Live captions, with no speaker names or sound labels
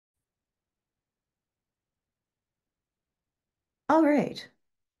All right.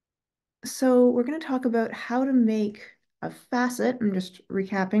 So we're going to talk about how to make a facet. I'm just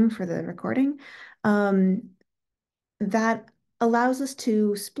recapping for the recording. Um, that allows us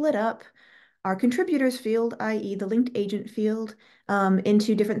to split up our contributors field, i.e. the linked agent field,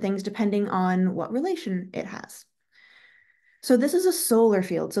 into different things depending on what relation it has. So this is a Solr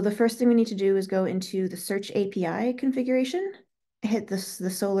field. So the first thing we need to do is go into the search API configuration, hit the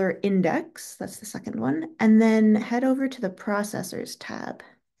Solr index, that's the second one, and then head over to the processors tab.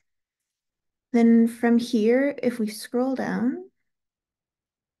 Then from here, if we scroll down,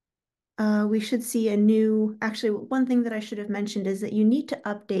 we should see a new, actually, one thing that I should have mentioned is that you need to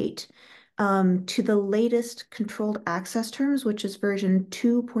update to the latest controlled access terms, which is version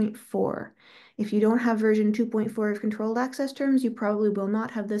 2.4. If you don't have version 2.4 of controlled access terms, you probably will not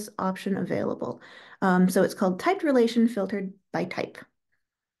have this option available. So it's called typed relation filtered by type.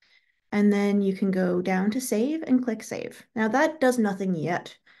 And then you can go down to save and click save. Now that does nothing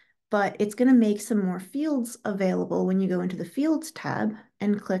yet, but it's going to make some more fields available when you go into the Fields tab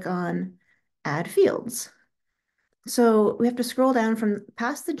and click on Add Fields. So we have to scroll down from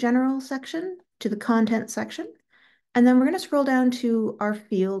past the General section to the Content section, and then we're going to scroll down to our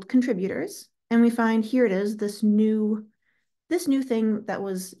field contributors, and we find here it is, this new thing that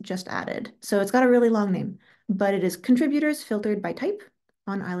was just added. So it's got a really long name, but it is contributors filtered by type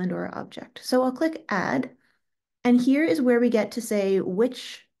on Islandora object. So I'll click Add, and here is where we get to say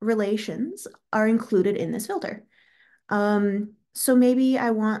which relations are included in this filter. So maybe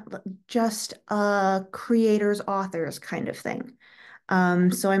I want just a creators, authors kind of thing.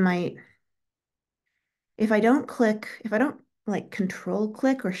 So I might, if I don't like control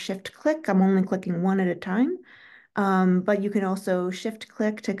click or shift click, I'm only clicking one at a time. But you can also shift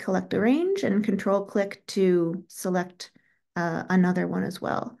click to collect a range and control click to select another one as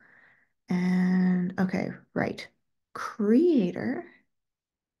well. And okay, right. Creator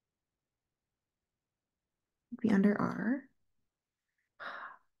would be under R.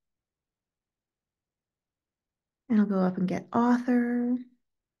 And I'll go up and get author.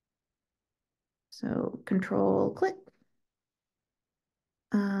 So control click.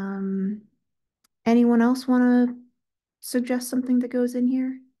 Um, Anyone else want to suggest something that goes in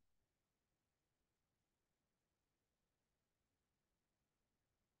here?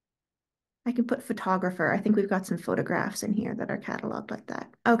 I can put photographer. I think we've got some photographs in here that are cataloged like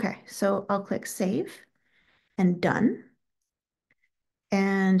that. Okay, so I'll click save and done.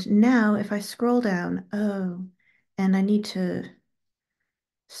 And now if I scroll down, oh, and I need to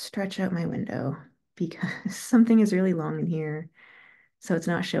stretch out my window because something is really long in here. So it's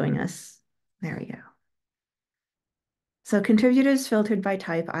not showing us. There we go. So contributors filtered by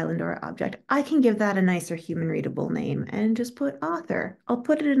type, Islandora object. I can give that a nicer human readable name and just put author. I'll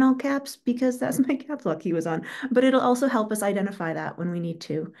put it in all caps because that's my caps lock he was on, but it'll also help us identify that when we need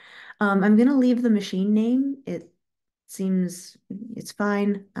to. I'm going to leave the machine name. It seems it's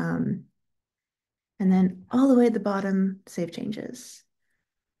fine. And then all the way at the bottom, save changes.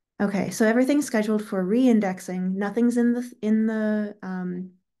 Okay, so everything's scheduled for re-indexing. Nothing's in the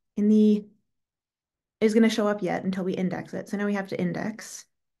is going to show up yet until we index it. So now we have to index.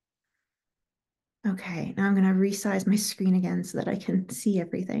 Okay, now I'm going to resize my screen again so that I can see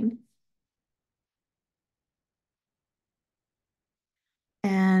everything.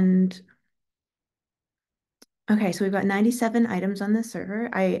 And okay, so we've got 97 items on this server.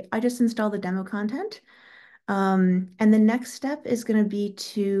 I just installed the demo content. And the next step is going to be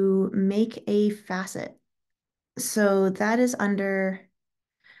to make a facet. So that is under,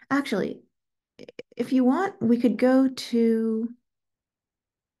 actually, if you want, we could go to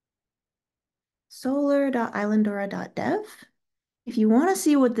solr.islandora.dev. If you want to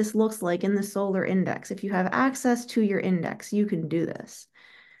see what this looks like in the Solr index, if you have access to your index, you can do this.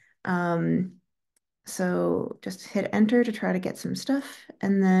 So just hit enter to try to get some stuff.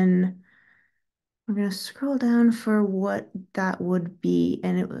 And then we're going to scroll down for what that would be.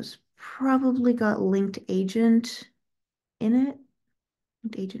 And it was probably got linked agent in it.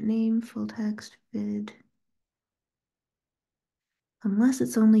 Linked agent name, full text, vid. Unless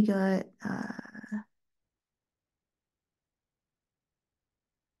it's only got,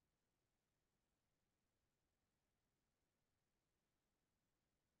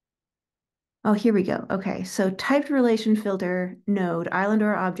 oh, here we go. Okay, so typed relation filter node,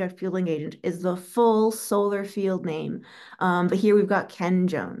 Islandora object fielding agent is the full Solr field name. But here we've got Ken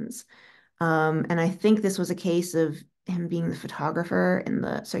Jones. And I think this was a case of him being the photographer in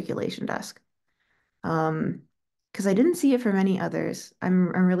the circulation desk. Because I didn't see it from any others. I'm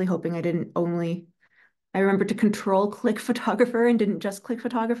really hoping I didn't only I remember to control click photographer and didn't just click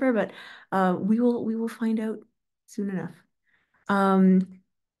photographer, but we will find out soon enough. Um,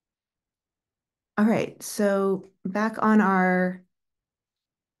 all right, so back on our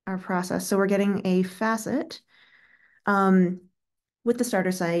process. So we're getting a facet. Um, with the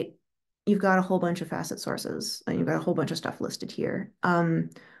starter site, you've got a whole bunch of facet sources and you've got a whole bunch of stuff listed here.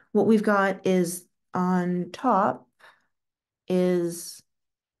 What we've got is on top is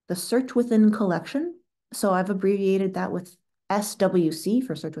the search within collection. So I've abbreviated that with SWC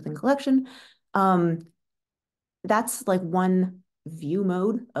for search within collection. Um, that's like one view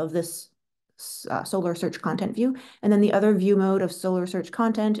mode of this Solr search content view. And then the other view mode of Solr search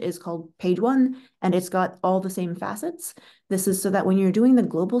content is called page one, and it's got all the same facets. This is so that when you're doing the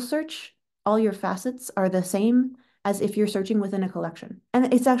global search, all your facets are the same as if you're searching within a collection.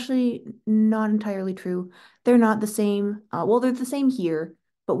 And it's actually not entirely true. They're not the same. Well, they're the same here,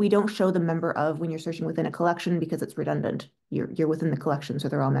 but we don't show the member of when you're searching within a collection because it's redundant. You're within the collection, so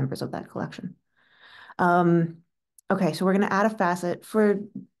they're all members of that collection. Um, okay, so we're going to add a facet.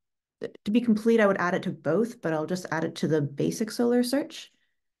 To be complete, I would add it to both, but I'll just add it to the basic Solr search.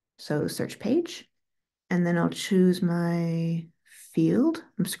 So search page, and then I'll choose my field.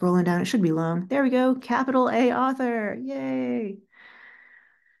 I'm scrolling down. It should be long. There we go. Capital A author. Yay.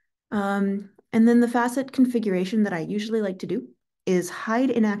 And then the facet configuration that I usually like to do is hide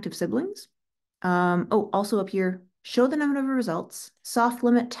inactive siblings. Oh, also up here, show the number of results, soft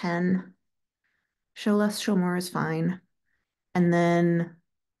limit 10, show less, show more is fine. And then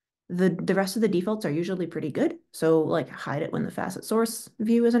the rest of the defaults are usually pretty good. So like hide it when the facet source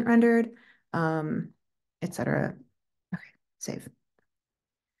view isn't rendered, etc. Okay, save.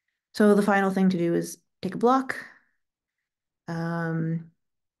 So the final thing to do is take a block. Um,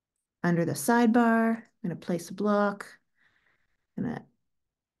 under the sidebar, I'm gonna place a block. I'm gonna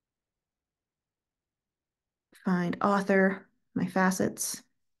find author, my facets,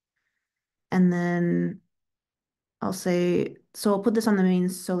 and then I'll say, so I'll put this on the main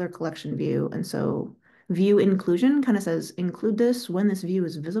Solr collection view. And so view inclusion kind of says include this when this view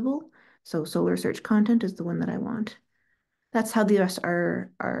is visible. So Solr search content is the one that I want. That's how the rest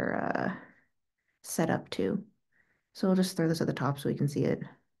are set up too. So I'll just throw this at the top so we can see it.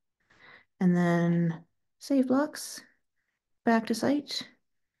 And then save blocks, back to site.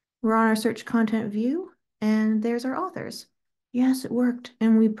 We're on our search content view, and there's our authors. Yes, it worked.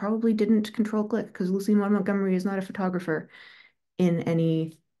 And we probably didn't control click because Lucy Maud Montgomery is not a photographer in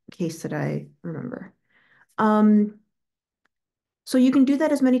any case that I remember. Um, so you can do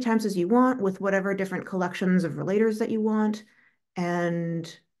that as many times as you want with whatever different collections of relators that you want.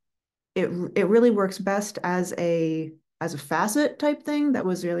 And it really works best as a facet type thing. That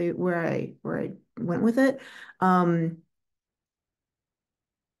was really where I went with it. Um,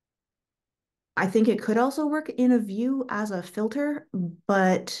 I think it could also work in a view as a filter,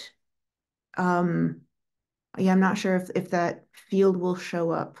 but um, yeah, I'm not sure if that field will show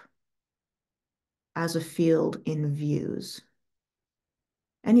up as a field in views.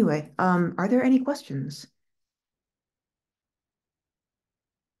 Anyway, are there any questions?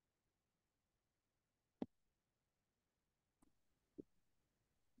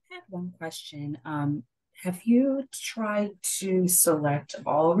 I have one question. Have you tried to select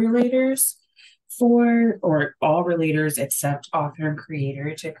all relators or all relators except author and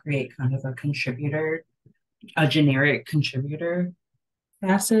creator to create kind of a contributor, a generic contributor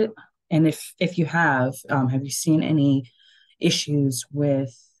facet? And if you have you seen any issues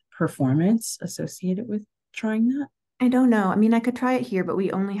with performance associated with trying that? I don't know. I mean, I could try it here, but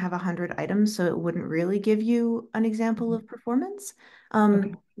we only have 100 items, so it wouldn't really give you an example Mhm. of performance.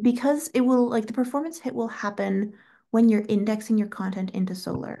 Okay. Because it will, like the performance hit will happen when you're indexing your content into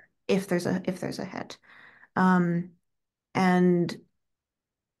Solr, if there's a hit. Um, and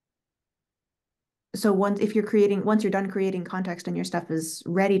so once you're done creating context and your stuff is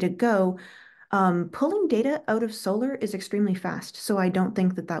ready to go, pulling data out of Solr is extremely fast. So I don't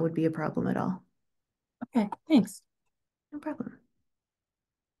think that that would be a problem at all. Okay. Thanks. No problem.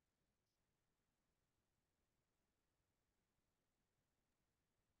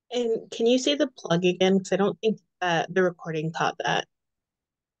 And can you say the plug again? Because I don't think that the recording caught that.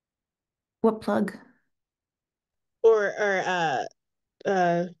 What plug? Or uh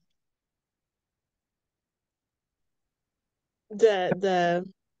the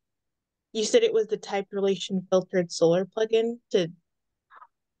you said it was the type relation filtered Solr plugin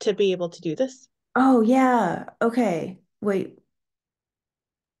to be able to do this? Oh yeah. Okay. Wait,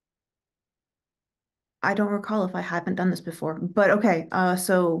 I don't recall if I haven't done this before, but okay.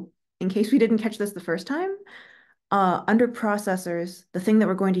 So in case we didn't catch this the first time, under processors, the thing that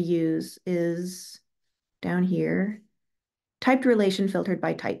we're going to use is down here, typed relation filtered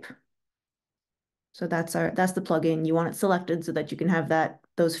by type. So that's the plugin. You want it selected so that you can have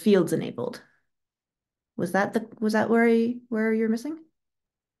those fields enabled. Was that where you're missing?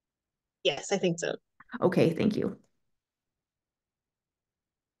 Yes, I think so. Okay, thank you.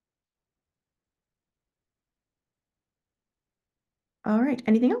 All right,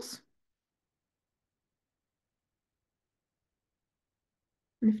 anything else?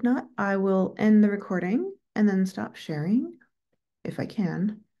 If not, I will end the recording and then stop sharing if I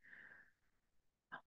can.